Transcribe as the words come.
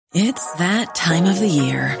It's that time of the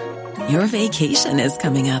year. Your vacation is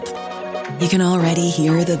coming up. You can already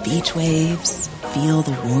hear the beach waves, feel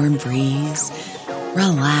the warm breeze,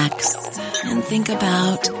 relax, and think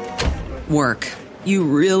about work. You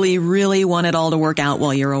really, really want it all to work out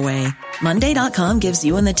while you're away. Monday.com gives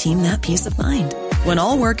you and the team that peace of mind. When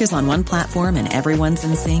all work is on one platform and everyone's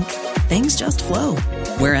in sync, things just flow.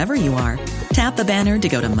 Wherever you are, tap the banner to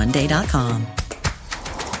go to Monday.com.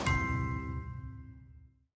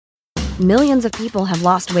 Millions of people have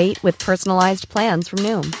lost weight with personalized plans from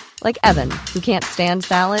Noom. Like Evan, who can't stand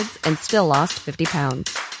salads and still lost 50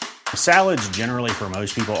 pounds. Salads generally for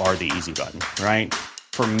most people are the easy button, right?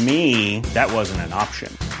 For me, that wasn't an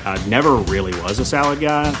option. I never really was a salad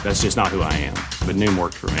guy. That's just not who I am. But Noom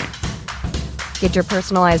worked for me. Get your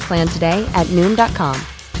personalized plan today at Noom.com.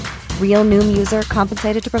 Real Noom user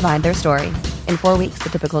compensated to provide their story. In 4 weeks, the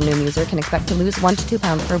typical Noom user can expect to lose 1 to 2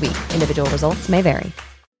 pounds per week. Individual results may vary.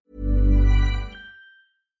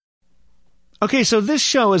 Okay, so this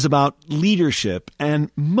show is about leadership,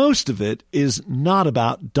 and most of it is not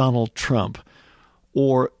about Donald Trump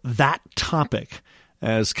or that topic,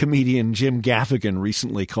 as comedian Jim Gaffigan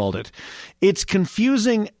recently called it. It's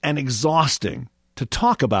confusing and exhausting to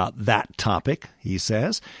talk about that topic, he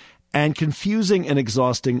says, and confusing and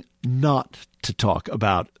exhausting not to talk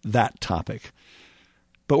about that topic.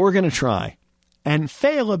 But we're going to try and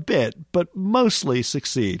fail a bit, but mostly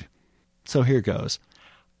succeed. So here goes.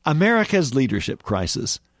 America's Leadership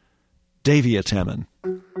Crisis. Davia Temin.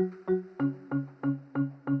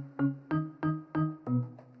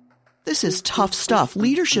 This is tough stuff.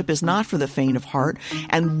 Leadership is not for the faint of heart,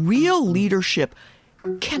 and real leadership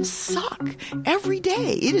can suck every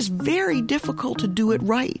day. It is very difficult to do it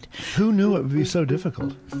right. Who knew it would be so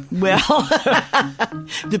difficult? Well,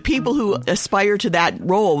 the people who aspire to that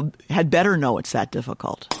role had better know it's that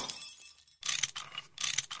difficult.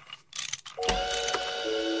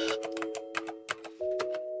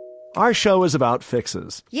 Our show is about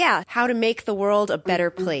fixes. Yeah, how to make the world a better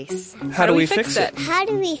place. How do we fix it? How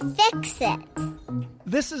do we fix it?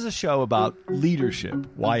 This is a show about leadership,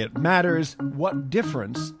 why it matters, what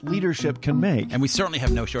difference leadership can make. And we certainly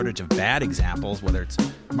have no shortage of bad examples, whether it's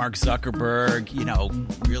Mark Zuckerberg,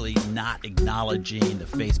 really not acknowledging the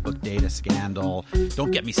Facebook data scandal.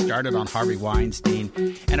 Don't get me started on Harvey Weinstein.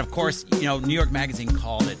 And of course, New York Magazine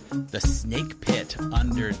called it the snake pit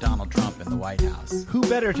under Donald Trump in the White House. Who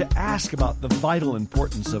better to ask about the vital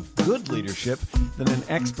importance of good leadership than an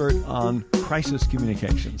expert on crisis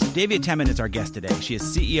communications? Davia Temin is our guest today. She is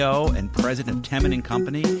CEO and president of Temin &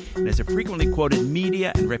 Company and is a frequently quoted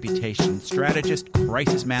media and reputation strategist,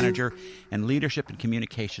 crisis manager, and leadership and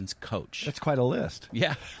communications coach. That's quite a list.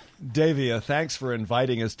 Yeah. Davia, thanks for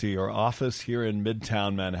inviting us to your office here in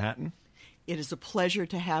Midtown Manhattan. It is a pleasure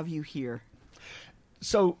to have you here.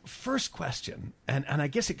 So, first question, and I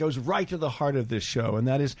guess it goes right to the heart of this show, and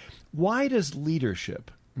that is, why does leadership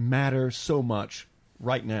matter so much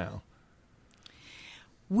right now?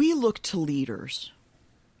 We look to leaders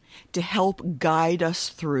to help guide us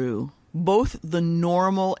through both the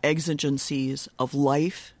normal exigencies of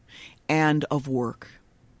life and of work.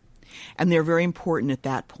 And they're very important at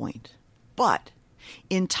that point. But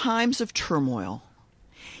in times of turmoil,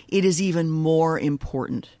 it is even more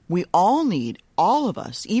important. We all need, all of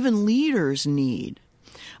us, even leaders need,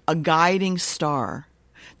 a guiding star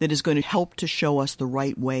that is going to help to show us the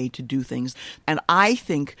right way to do things. And I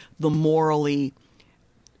think the morally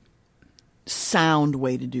sound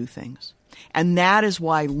way to do things. And that is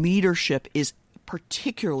why leadership is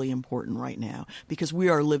particularly important right now, because we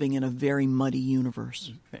are living in a very muddy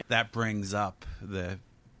universe. That brings up the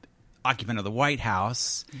occupant of the White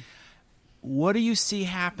House. What do you see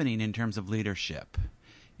happening in terms of leadership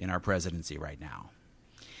in our presidency right now?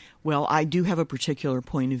 Well, I do have a particular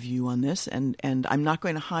point of view on this, and I'm not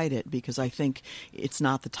going to hide it because I think it's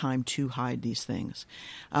not the time to hide these things.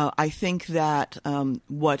 I think that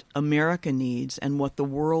what America needs and what the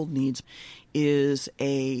world needs is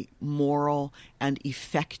a moral and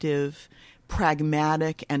effective,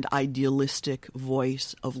 pragmatic and idealistic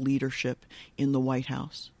voice of leadership in the White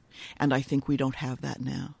House. And I think we don't have that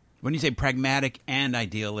now. When you say pragmatic and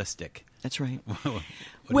idealistic. That's right.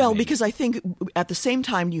 Well, because I think at the same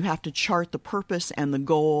time you have to chart the purpose and the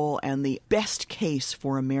goal and the best case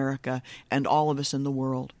for America and all of us in the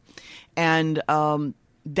world. And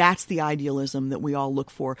that's the idealism that we all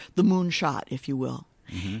look for, the moonshot, if you will.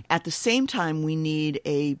 Mm-hmm. At the same time, we need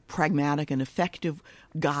a pragmatic and effective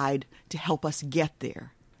guide to help us get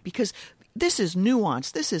there. Because this is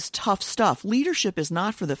nuance. This is tough stuff. Leadership is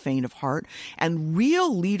not for the faint of heart. And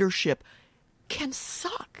real leadership can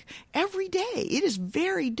suck every day. It is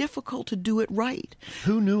very difficult to do it right.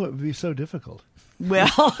 Who knew it would be so difficult?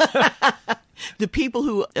 Well, the people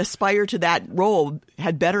who aspire to that role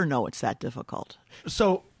had better know it's that difficult.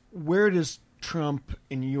 So where does Trump,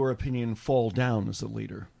 in your opinion, fall down as a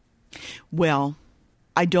leader? Well,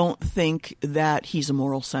 I don't think that he's a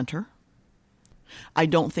moral center. I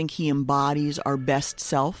don't think he embodies our best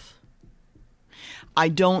self. I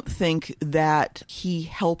don't think that he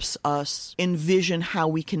helps us envision how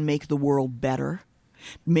we can make the world better.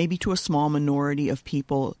 Maybe to a small minority of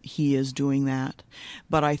people, he is doing that.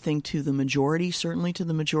 But I think to the majority, certainly to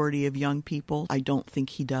the majority of young people, I don't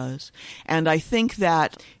think he does. And I think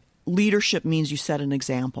that leadership means you set an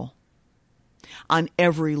example on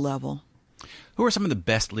every level. Who are some of the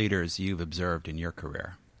best leaders you've observed in your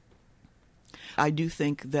career? I do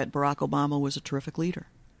think that Barack Obama was a terrific leader.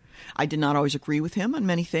 I did not always agree with him on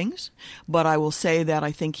many things, but I will say that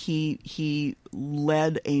I think he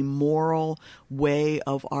led a moral way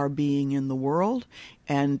of our being in the world,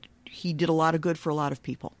 and he did a lot of good for a lot of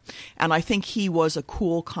people. And I think he was a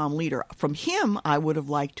cool, calm leader. From him, I would have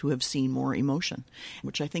liked to have seen more emotion,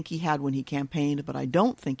 which I think he had when he campaigned, but I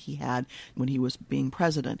don't think he had when he was being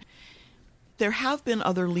president. There have been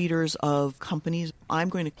other leaders of companies. I'm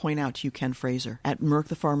going to point out to you Ken Fraser at Merck,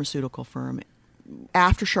 the pharmaceutical firm.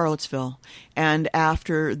 After Charlottesville and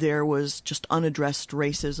after there was just unaddressed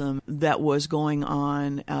racism that was going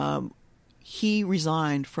on, he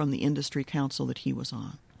resigned from the industry council that he was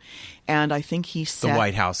on. And I think he sat the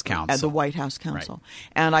White House Council. At the White House Council.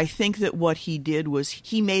 Right. And I think that what he did was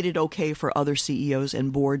he made it okay for other CEOs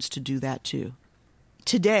and boards to do that too.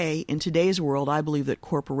 Today, in today's world, I believe that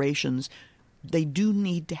corporations, they do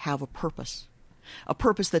need to have a purpose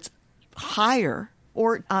that's higher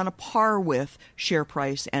or on a par with share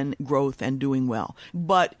price and growth and doing well.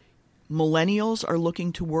 But millennials are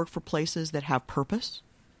looking to work for places that have purpose.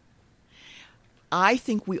 I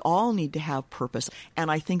think we all need to have purpose. And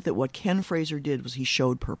I think that what Ken Fraser did was he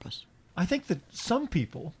showed purpose. I think that some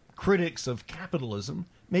people, critics of capitalism,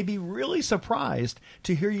 may be really surprised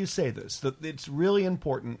to hear you say this, that it's really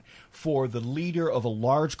important for the leader of a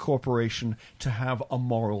large corporation to have a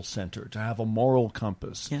moral center, to have a moral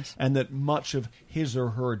compass, yes, and that much of his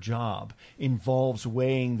or her job involves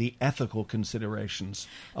weighing the ethical considerations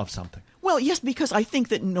of something. Well, yes, because I think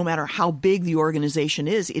that no matter how big the organization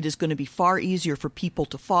is, it is going to be far easier for people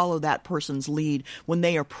to follow that person's lead when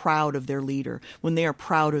they are proud of their leader, when they are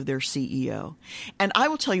proud of their CEO. And I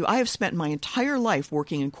will tell you, I have spent my entire life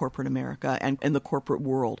working in corporate America and in the corporate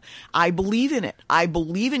world. I believe in it. I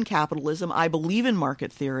believe in capitalism. I believe in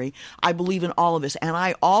market theory. I believe in all of this. And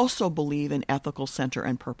I also believe in ethical center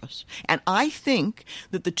and purpose. And I think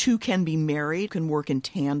that the two can be married, can work in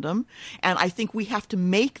tandem. And I think we have to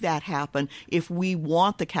make that happen if we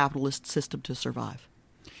want the capitalist system to survive.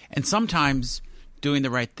 And sometimes doing the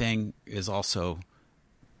right thing is also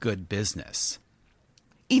good business.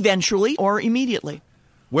 Eventually or immediately.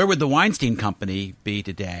 Where would the Weinstein Company be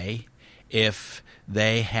today if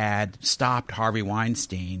they had stopped Harvey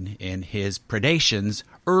Weinstein in his predations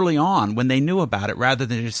early on when they knew about it rather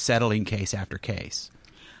than just settling case after case?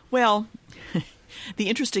 Well, the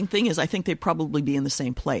interesting thing is I think they'd probably be in the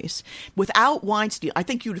same place. Without Weinstein, I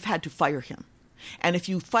think you'd have had to fire him. And if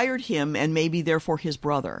you fired him and maybe therefore his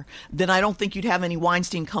brother, then I don't think you'd have any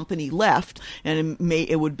Weinstein Company left, and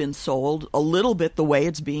it would have been sold a little bit the way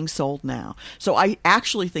it's being sold now. So I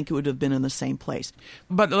actually think it would have been in the same place.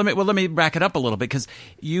 But let me back it up a little bit, because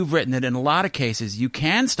you've written that in a lot of cases you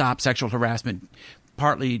can stop sexual harassment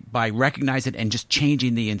partly by recognizing it and just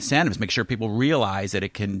changing the incentives, make sure people realize that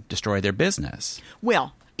it can destroy their business.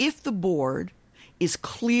 Well, if the board is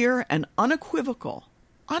clear and unequivocal,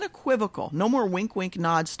 no more wink, wink,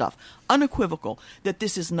 nod stuff, unequivocal that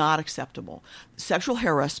this is not acceptable. Sexual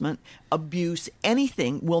harassment, abuse,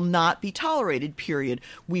 anything will not be tolerated, period.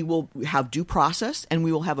 We will have due process, and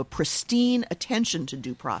we will have a pristine attention to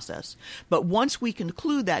due process. But once we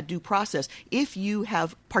conclude that due process, if you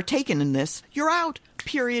have partaken in this, you're out,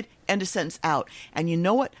 period, end of sentence, out. And you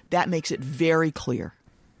know what? That makes it very clear.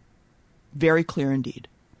 Very clear indeed.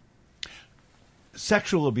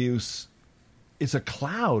 Sexual abuse is a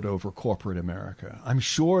cloud over corporate America. I'm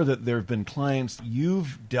sure that there have been clients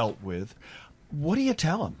you've dealt with. What do you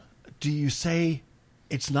tell them? Do you say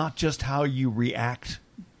it's not just how you react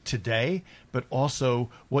today, but also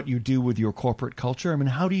what you do with your corporate culture? I mean,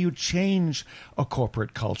 how do you change a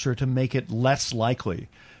corporate culture to make it less likely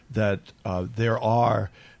that there are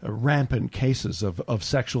rampant cases of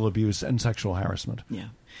sexual abuse and sexual harassment? Yeah.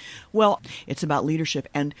 Well, it's about leadership.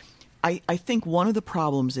 And I think one of the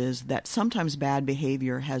problems is that sometimes bad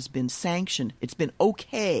behavior has been sanctioned. It's been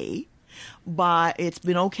okay But it's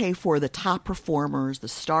been okay for the top performers, the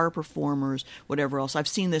star performers, whatever else. I've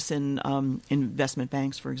seen this in investment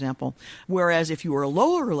banks, for example. Whereas if you were a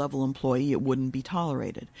lower level employee, it wouldn't be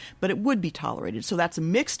tolerated. But it would be tolerated. So that's a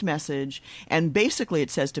mixed message. And basically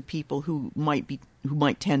it says to people who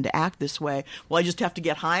might tend to act this way, well, I just have to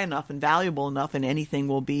get high enough and valuable enough and anything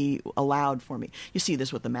will be allowed for me. You see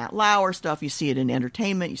this with the Matt Lauer stuff. You see it in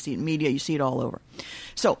entertainment. You see it in media. You see it all over.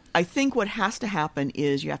 So I think what has to happen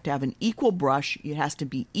is you have to have an equal brush. It has to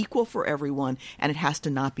be equal for everyone, and it has to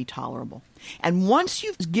not be tolerable. And once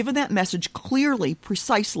you've given that message clearly,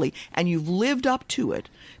 precisely, and you've lived up to it,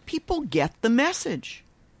 people get the message.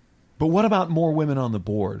 But what about more women on the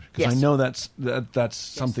board? Because Yes. I know that's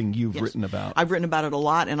something you've Yes. written about. I've written about it a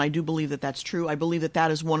lot, and I do believe that that's true. I believe that that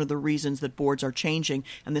is one of the reasons that boards are changing,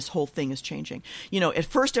 and this whole thing is changing. At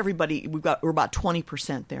first, we're about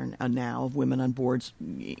 20% there now of women on boards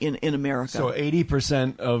in America. So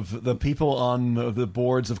 80% of the people on the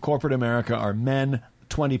boards of corporate America are men,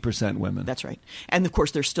 20% women. That's right. And of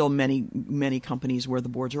course, there's still many, many companies where the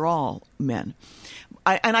boards are all men.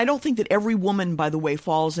 And I don't think that every woman, by the way,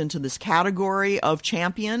 falls into this category of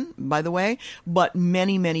champion, by the way, but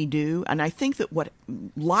many, many do. And I think that what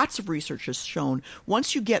lots of research has shown,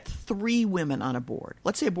 once you get 3 women on a board,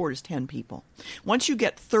 let's say a board is 10 people, once you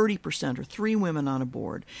get 30% or 3 women on a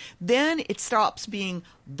board, then it stops being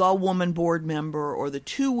the woman board member or the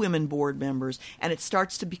 2 women board members, and it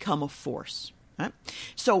starts to become a force. Right?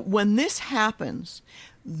 So when this happens,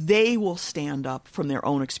 they will stand up from their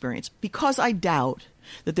own experience, because I doubt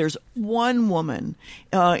that there's one woman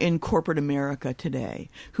in corporate America today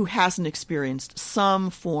who hasn't experienced some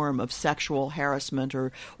form of sexual harassment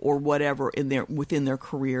or whatever within their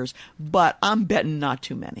careers, but I'm betting not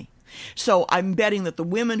too many. So I'm betting that the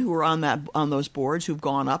women who are on those boards who've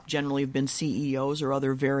gone up generally have been CEOs or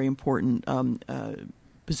other very important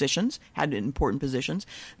had important positions,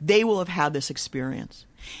 they will have had this experience.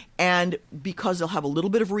 And because they'll have a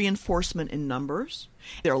little bit of reinforcement in numbers,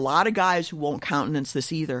 there are a lot of guys who won't countenance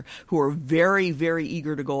this either, who are very, very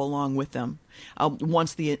eager to go along with them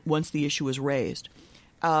once the issue is raised.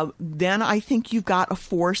 Then I think you've got a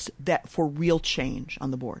force that for real change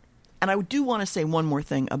on the board. And I do want to say one more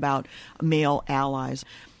thing about male allies.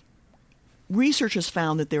 Research has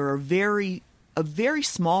found that there are a very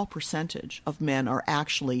small percentage of men are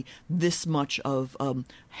actually this much of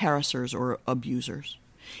harassers or abusers.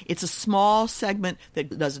 It's a small segment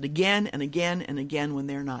that does it again and again and again when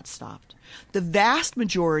they're not stopped. The vast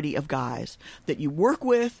majority of guys that you work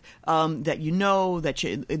with, that you know, that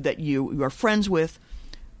you are friends with,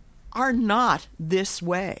 are not this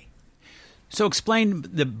way. So explain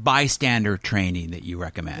the bystander training that you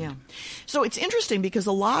recommend. Yeah. So it's interesting because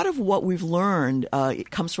a lot of what we've learned,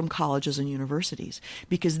 it comes from colleges and universities,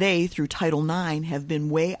 because they, through Title IX, have been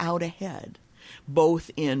way out ahead,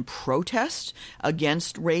 both in protest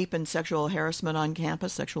against rape and sexual harassment on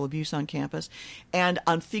campus, sexual abuse on campus, and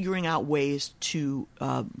on figuring out ways to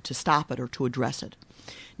stop it or to address it.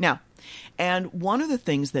 Now, and one of the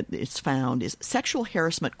things that it's found is sexual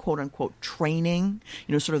harassment, quote unquote, training,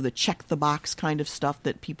 sort of the check the box kind of stuff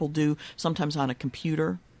that people do sometimes on a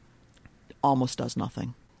computer, almost does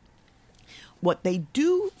nothing. What they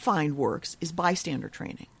do find works is bystander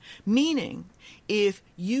training, meaning if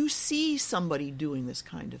you see somebody doing this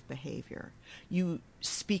kind of behavior, you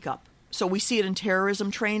speak up. So we see it in terrorism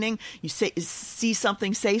training. You see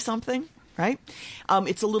something, say something. Right?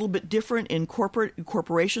 It's a little bit different in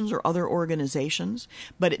corporations or other organizations,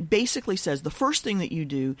 but it basically says the first thing that you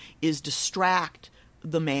do is distract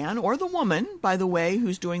the man or the woman, by the way,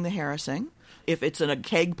 who's doing the harassing. If it's in a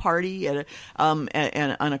keg party at on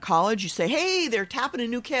a college, you say, "Hey, they're tapping a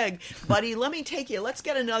new keg, buddy. Let me take you. Let's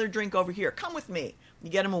get another drink over here. Come with me." You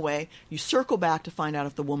get them away. You circle back to find out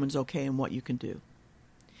if the woman's okay and what you can do.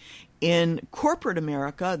 In corporate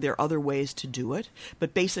America, there are other ways to do it,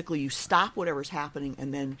 but basically you stop whatever's happening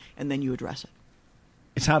and then you address it.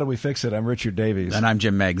 It's How Do We Fix It? I'm Richard Davies. And I'm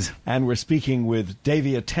Jim Meigs. And we're speaking with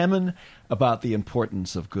Davia Temin about the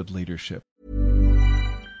importance of good leadership.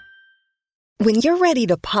 When you're ready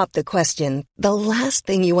to pop the question, the last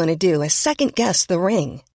thing you want to do is second-guess the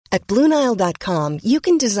ring. At BlueNile.com, you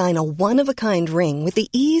can design a one-of-a-kind ring with the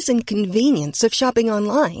ease and convenience of shopping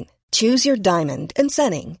online. Choose your diamond and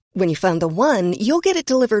setting. When you find the one, you'll get it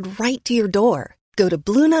delivered right to your door. Go to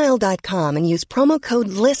BlueNile.com and use promo code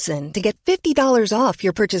LISTEN to get $50 off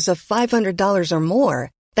your purchase of $500 or more.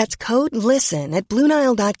 That's code LISTEN at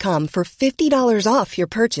BlueNile.com for $50 off your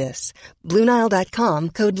purchase. BlueNile.com,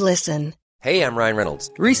 code LISTEN. Hey, I'm Ryan Reynolds.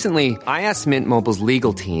 Recently, I asked Mint Mobile's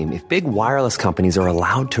legal team if big wireless companies are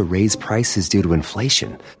allowed to raise prices due to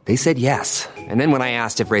inflation. They said yes. And then when I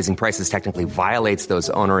asked if raising prices technically violates those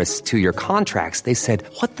onerous two-year contracts, they said,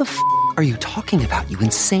 "What the f*** are you talking about, you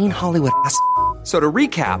insane Hollywood ass?" So to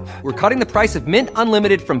recap, we're cutting the price of Mint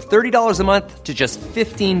Unlimited from $30 a month to just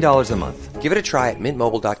 $15 a month. Give it a try at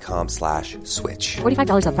mintmobile.com/switch.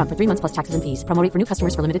 $45 up front for 3 months plus taxes and fees. Promo rate for new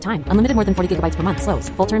customers for limited time. Unlimited more than 40 gigabytes per month. Slows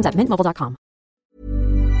full terms at mintmobile.com.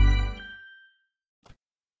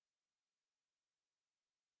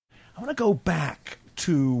 I want to go back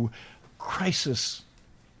to crisis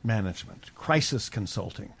management, crisis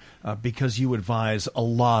consulting, because you advise a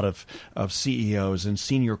lot of CEOs and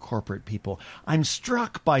senior corporate people. I'm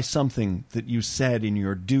struck by something that you said in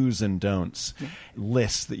your do's and don'ts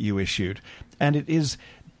list that you issued, and it is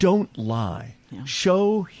don't lie. Yeah.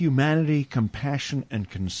 Show humanity, compassion, and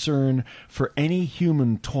concern for any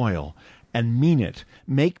human toil, and mean it.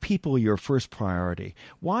 Make people your first priority.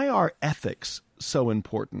 Why are ethics so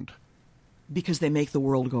important? Because they make the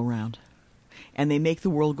world go round. And they make the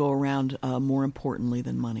world go around more importantly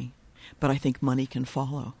than money. But I think money can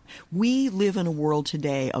follow. We live in a world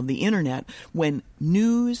today of the internet when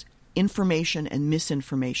news, information, and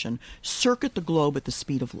misinformation circuit the globe at the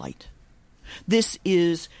speed of light. This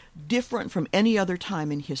is different from any other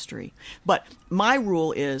time in history. But my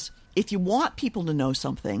rule is, if you want people to know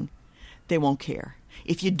something, they won't care.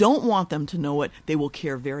 If you don't want them to know it, they will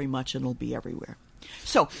care very much and it'll be everywhere.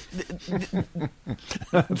 So,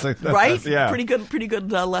 right? Yeah. Pretty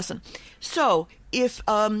good lesson. So,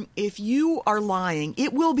 if you are lying,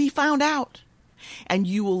 it will be found out, and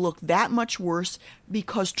you will look that much worse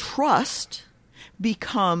because trust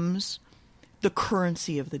becomes the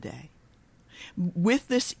currency of the day. With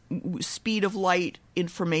this speed of light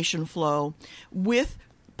information flow, with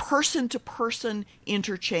person-to-person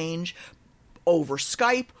interchange over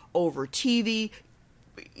Skype, over TV,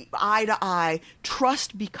 eye to eye,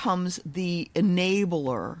 trust becomes the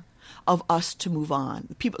enabler of us to move on.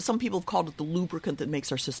 Some people have called it the lubricant that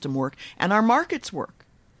makes our system work and our markets work.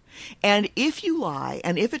 And if you lie,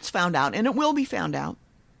 and if it's found out, and it will be found out,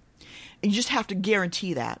 and you just have to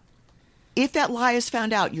guarantee that, if that lie is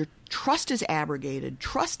found out, your trust is abrogated,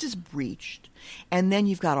 trust is breached, and then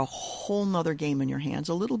you've got a whole nother game in your hands,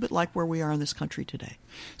 a little bit like where we are in this country today.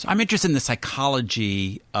 So I'm interested in the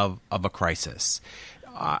psychology of a crisis.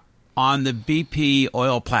 On the BP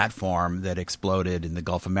oil platform that exploded in the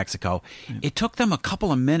Gulf of Mexico, it took them a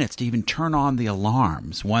couple of minutes to even turn on the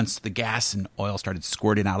alarms once the gas and oil started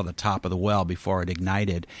squirting out of the top of the well before it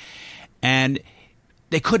ignited. And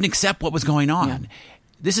they couldn't accept what was going on. Yeah.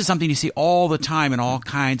 This is something you see all the time in all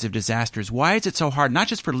kinds of disasters. Why is it so hard, not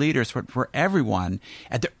just for leaders, but for everyone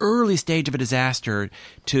at the early stage of a disaster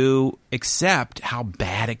to accept how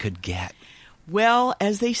bad it could get? Well,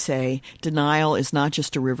 as they say, denial is not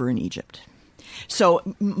just a river in Egypt. So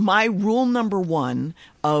my rule number one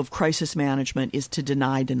of crisis management is to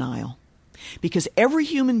deny denial. Because every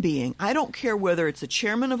human being, I don't care whether it's the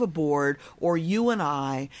chairman of a board or you and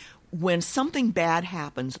I, when something bad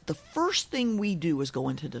happens, the first thing we do is go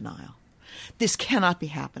into denial. This cannot be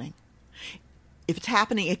happening. If it's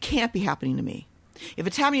happening, it can't be happening to me. If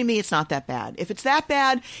it's happening to me, it's not that bad. If it's that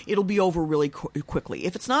bad, it'll be over really quickly.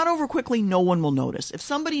 If it's not over quickly, no one will notice. If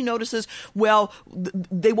somebody notices, well,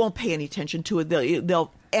 they won't pay any attention to it.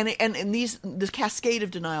 They'll this cascade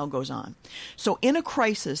of denial goes on. So in a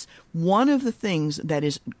crisis, one of the things that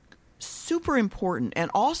is super important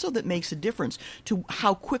and also that makes a difference to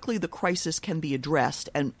how quickly the crisis can be addressed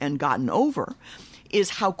and gotten over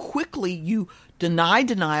is how quickly you deny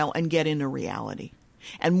denial and get into reality.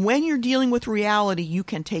 And when you're dealing with reality, you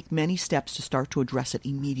can take many steps to start to address it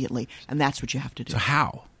immediately, and that's what you have to do. So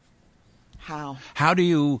how? How do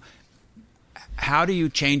you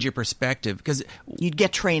change your perspective? Because you'd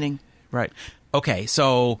get training. Right. Okay,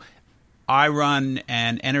 so I run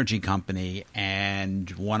an energy company, and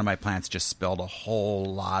one of my plants just spilled a whole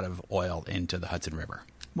lot of oil into the Hudson River.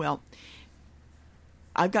 Well,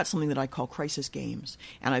 I've got something that I call crisis games,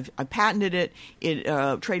 and I've patented it,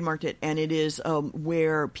 trademarked it, and it is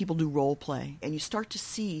where people do role play, and you start to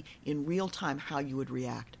see in real time how you would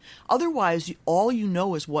react. Otherwise, all you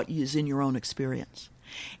know is what is in your own experience.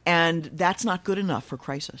 And that's not good enough for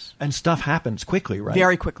crisis. And stuff happens quickly, right?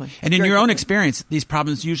 Very quickly. And in your own experience, these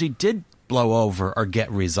problems usually did blow over or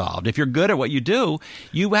get resolved. If you're good at what you do,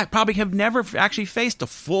 you probably have never actually faced a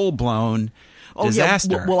full-blown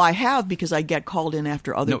disaster. Yeah. Well, I have, because I get called in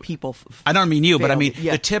after other people. I don't mean you, failed. But I mean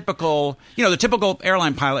the typical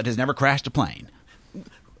airline pilot has never crashed a plane.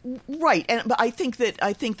 Right, but I think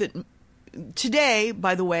that today,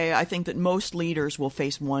 by the way, I think that most leaders will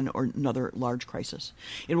face one or another large crisis.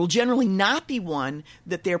 It will generally not be one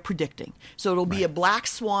that they're predicting. So it'll be a black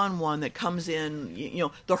swan one that comes in,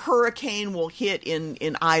 the hurricane will hit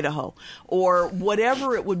in Idaho, or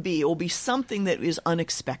whatever it would be. It will be something that is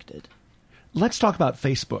unexpected. Let's talk about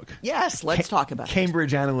Facebook. Yes, let's talk about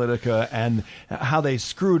Cambridge Analytica and how they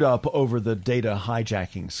screwed up over the data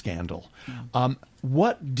hijacking scandal.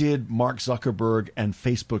 What did Mark Zuckerberg and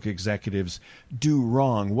Facebook executives do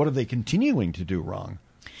wrong? What are they continuing to do wrong?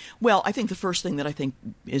 Well, I think the first thing that I think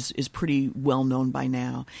is pretty well known by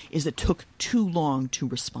now is it took too long to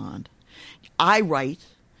respond. I write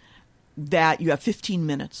that you have 15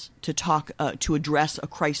 minutes to talk to address a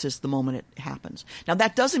crisis the moment it happens. Now,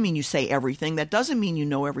 that doesn't mean you say everything. That doesn't mean you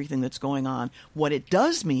know everything that's going on. What it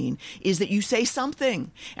does mean is that you say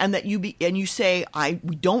something, and that you say,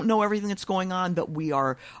 we don't know everything that's going on, but we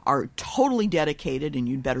are totally dedicated, and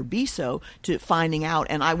you'd better be so, to finding out,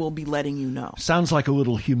 and I will be letting you know. Sounds like a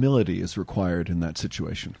little humility is required in that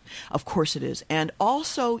situation. Of course it is, and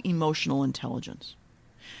also emotional intelligence.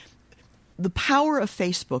 The power of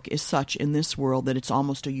Facebook is such in this world that it's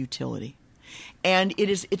almost a utility. And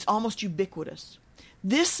it's almost ubiquitous.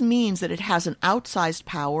 This means that it has an outsized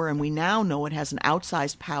power, and we now know it has an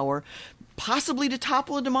outsized power possibly to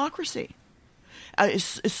topple a democracy.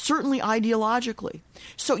 It's certainly ideologically.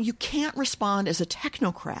 So you can't respond as a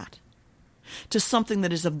technocrat to something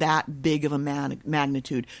that is of that big of a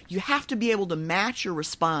magnitude. You have to be able to match your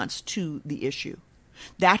response to the issue.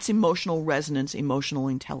 That's emotional resonance, emotional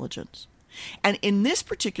intelligence. And in this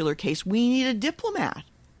particular case, we need a diplomat,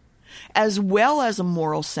 as well as a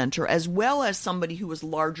moral center, as well as somebody who is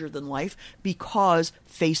larger than life, because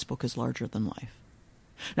Facebook is larger than life.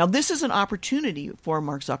 Now, this is an opportunity for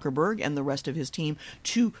Mark Zuckerberg and the rest of his team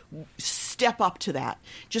to step up to that.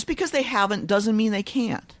 Just because they haven't doesn't mean they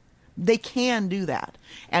can't. They can do that.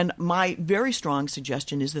 And my very strong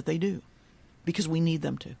suggestion is that they do, because we need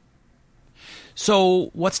them to.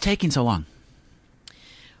 So what's taking so long?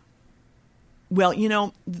 Well,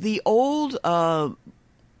 the old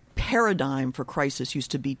paradigm for crisis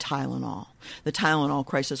used to be Tylenol. The Tylenol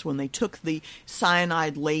crisis, when they took the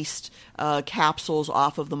cyanide-laced capsules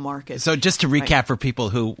off of the market. So just to recap for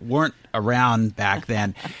people who weren't around back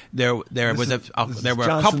then, there were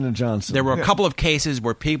a couple of cases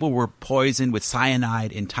where people were poisoned with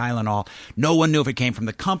cyanide in Tylenol. No one knew if it came from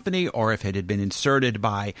the company or if it had been inserted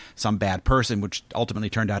by some bad person, which ultimately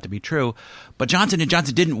turned out to be true. But Johnson &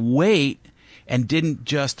 Johnson didn't wait and didn't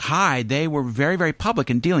just hide. They were very, very public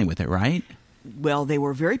in dealing with it, right? Well, they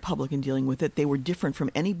were very public in dealing with it. They were different from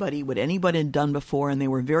what anybody had done before, and they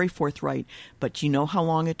were very forthright. But do you know how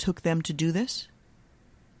long it took them to do this?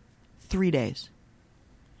 3 days.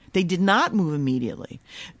 They did not move immediately.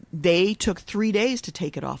 They took 3 days to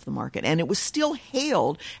take it off the market, and it was still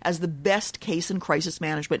hailed as the best case in crisis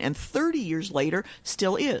management, and 30 years later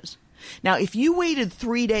still is. Now, if you waited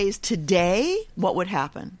 3 days today, what would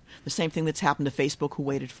happen? The same thing that's happened to Facebook, who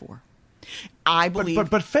waited for. I believe.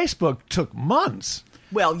 But Facebook took months.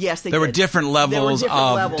 Well, yes, there were different levels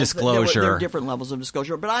of disclosure. There were different levels of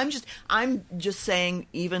disclosure. But I'm just saying,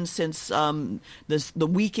 even since the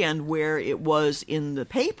weekend where it was in the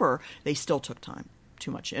paper, they still took time,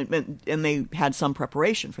 too much, and they had some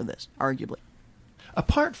preparation for this, arguably.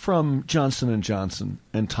 Apart from Johnson & Johnson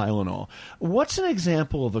and Tylenol, what's an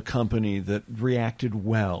example of a company that reacted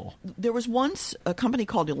well? There was once a company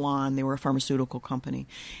called Elan. They were a pharmaceutical company,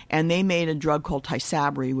 and they made a drug called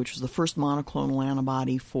Tysabri, which was the first monoclonal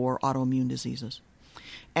antibody for autoimmune diseases.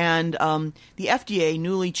 And the FDA,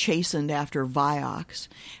 newly chastened after Vioxx,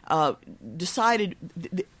 decided...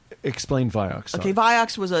 Explain Vioxx. Sorry. Okay,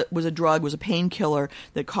 Vioxx was a drug, was a painkiller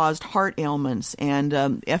that caused heart ailments, and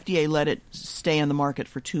FDA let it stay on the market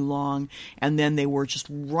for too long, and then they were just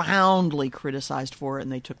roundly criticized for it,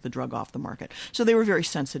 and they took the drug off the market. So they were very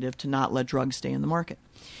sensitive to not let drugs stay in the market.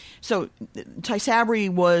 So Tysabri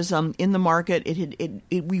was in the market.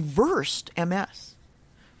 It reversed MS.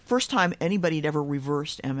 First time anybody had ever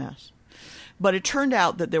reversed MS. But it turned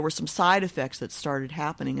out that there were some side effects that started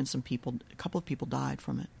happening, and a couple of people died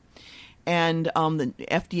from it. And the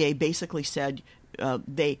FDA basically said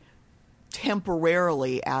they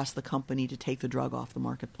temporarily asked the company to take the drug off the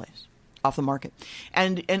market.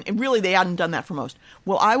 And really, they hadn't done that for most.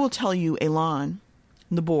 Well, I will tell you, Elan,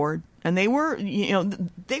 the board, and they were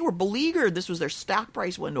beleaguered. This was their stock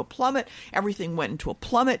price went into a plummet. Everything went into a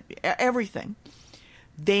plummet. Everything.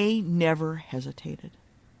 They never hesitated.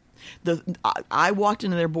 I walked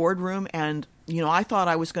into their boardroom, and I thought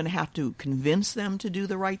I was going to have to convince them to do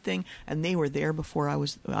the right thing, and they were there before I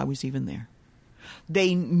was even there.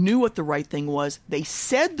 They knew what the right thing was. They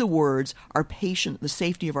said the words, the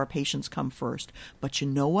safety of our patients come first. But you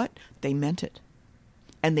know what? They meant it.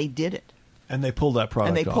 And they did it. And they pulled that product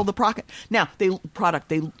And they off. pulled the product. Now, they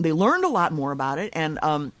learned a lot more about it, and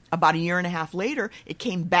about a year and a half later, it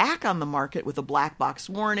came back on the market with a black box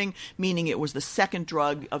warning, meaning it was the second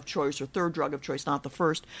drug of choice or third drug of choice, not the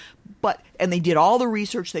first. And they did all the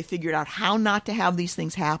research. They figured out how not to have these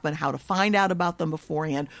things happen, how to find out about them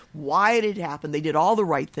beforehand, why it had happened. They did all the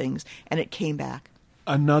right things, and it came back.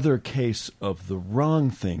 Another case of the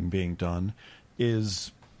wrong thing being done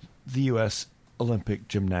is the U.S. Olympic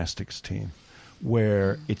gymnastics team,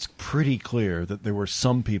 where it's pretty clear that there were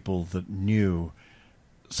some people that knew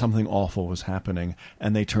something awful was happening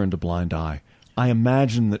and they turned a blind eye. I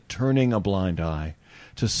imagine that turning a blind eye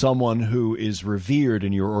to someone who is revered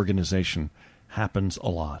in your organization happens a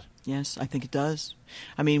lot. Yes, I think it does.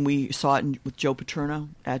 I mean, we saw it with Joe Paterno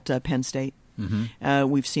at Penn State. Mm-hmm.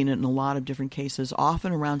 We've seen it in a lot of different cases,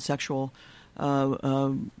 often around sexual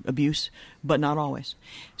abuse, but not always.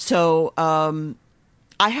 So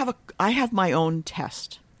I have my own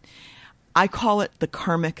test. I call it the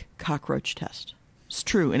karmic cockroach test. It's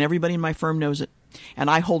true, and everybody in my firm knows it, and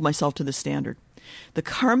I hold myself to the standard. The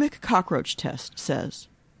karmic cockroach test says,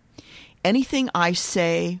 anything I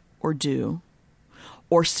say or do,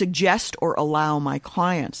 or suggest or allow my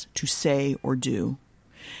clients to say or do,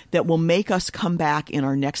 that will make us come back in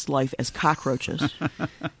our next life as cockroaches,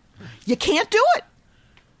 you can't do it.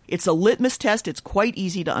 It's a litmus test. It's quite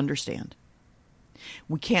easy to understand.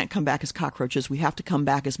 We can't come back as cockroaches. We have to come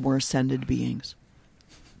back as more ascended beings.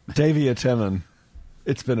 Davia Timon,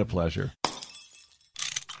 it's been a pleasure.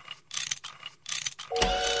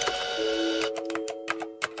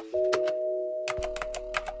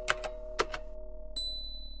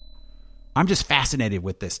 I'm just fascinated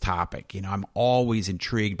with this topic. I'm always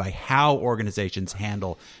intrigued by how organizations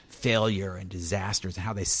handle failure and disasters and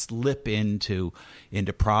how they slip into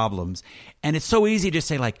problems. And it's so easy to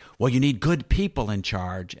say, like, well, you need good people in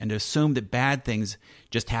charge, and to assume that bad things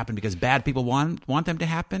just happen because bad people want them to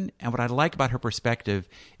happen. And what I like about her perspective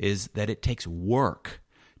is that it takes work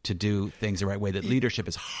to do things the right way, that leadership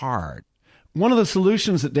is hard. One of the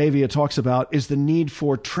solutions that Davia talks about is the need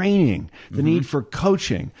for training, the need for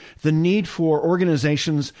coaching, the need for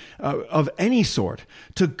organizations of any sort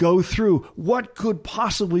to go through what could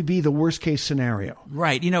possibly be the worst case scenario.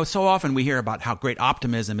 Right. So often we hear about how great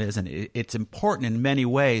optimism is, and it's important in many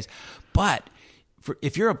ways. But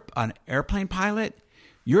if you're an airplane pilot,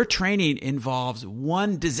 your training involves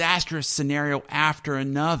one disastrous scenario after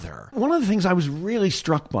another. One of the things I was really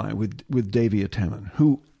struck by with Davia Timon,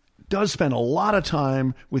 who does spend a lot of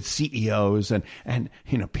time with CEOs and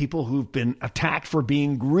people who've been attacked for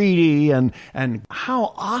being greedy, and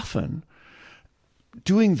how often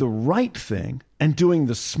doing the right thing and doing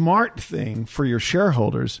the smart thing for your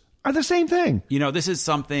shareholders are the same thing. This is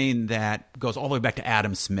something that goes all the way back to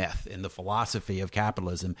Adam Smith in the philosophy of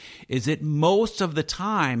capitalism, is that most of the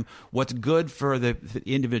time what's good for the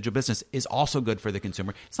individual business is also good for the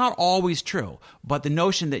consumer. It's not always true, but the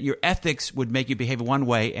notion that your ethics would make you behave one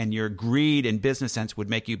way and your greed and business sense would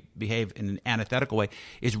make you behave in an antithetical way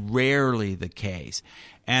is rarely the case.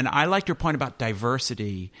 And I liked your point about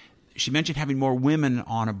diversity. She mentioned having more women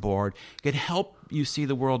on a board could help you see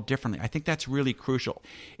the world differently. I think that's really crucial.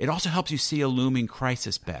 It also helps you see a looming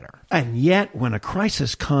crisis better. And yet, when a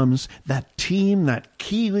crisis comes, that key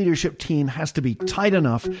leadership team has to be tight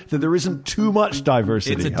enough that there isn't too much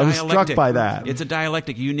diversity. I was struck by that. It's a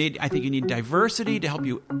dialectic. I think you need diversity to help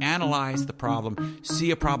you analyze the problem,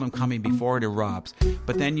 see a problem coming before it erupts.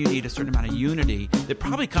 But then you need a certain amount of unity that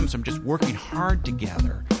probably comes from just working hard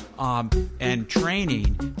together. And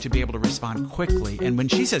training to be able to respond quickly. And when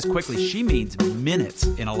she says quickly, she means minutes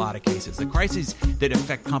in a lot of cases. The crises that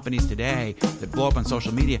affect companies today that blow up on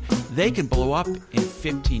social media, they can blow up in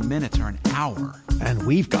 15 minutes or an hour. And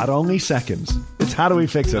we've got only seconds. It's How Do We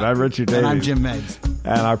Fix It? I'm Richard Davies. And I'm Jim Meigs.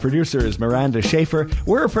 And our producer is Miranda Schaefer.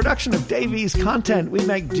 We're a production of Davies Content. We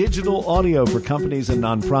make digital audio for companies and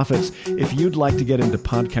nonprofits. If you'd like to get into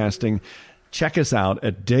podcasting, check us out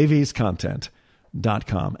at daviescontent.com.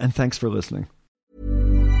 And thanks for listening.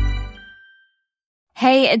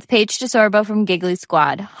 Hey, it's Paige DeSorbo from Giggly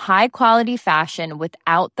Squad. High quality fashion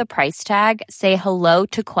without the price tag. Say hello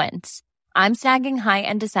to Quince. I'm snagging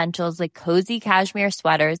high-end essentials like cozy cashmere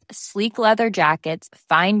sweaters, sleek leather jackets,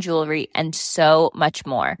 fine jewelry, and so much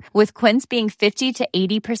more. With Quince being 50 to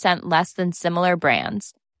 80% less than similar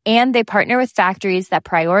brands. And they partner with factories that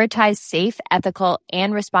prioritize safe, ethical,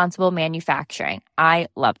 and responsible manufacturing. I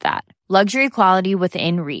love that. Luxury quality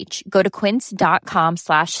within reach. Go to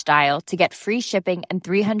quince.com/style to get free shipping and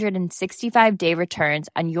 365-day returns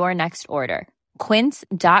on your next order.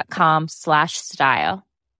 Quince.com/style.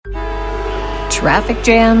 Traffic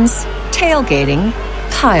jams, tailgating,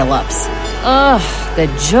 pileups. Ugh, the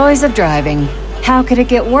joys of driving. How could it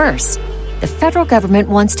get worse? The federal government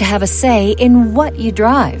wants to have a say in what you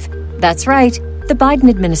drive. That's right. The Biden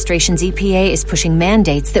administration's EPA is pushing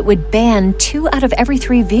mandates that would ban 2 out of every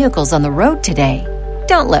 3 vehicles on the road today.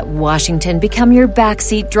 Don't let Washington become your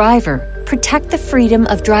backseat driver. Protect the freedom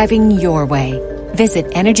of driving your way. Visit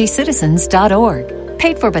EnergyCitizens.org.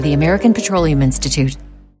 Paid for by the American Petroleum Institute.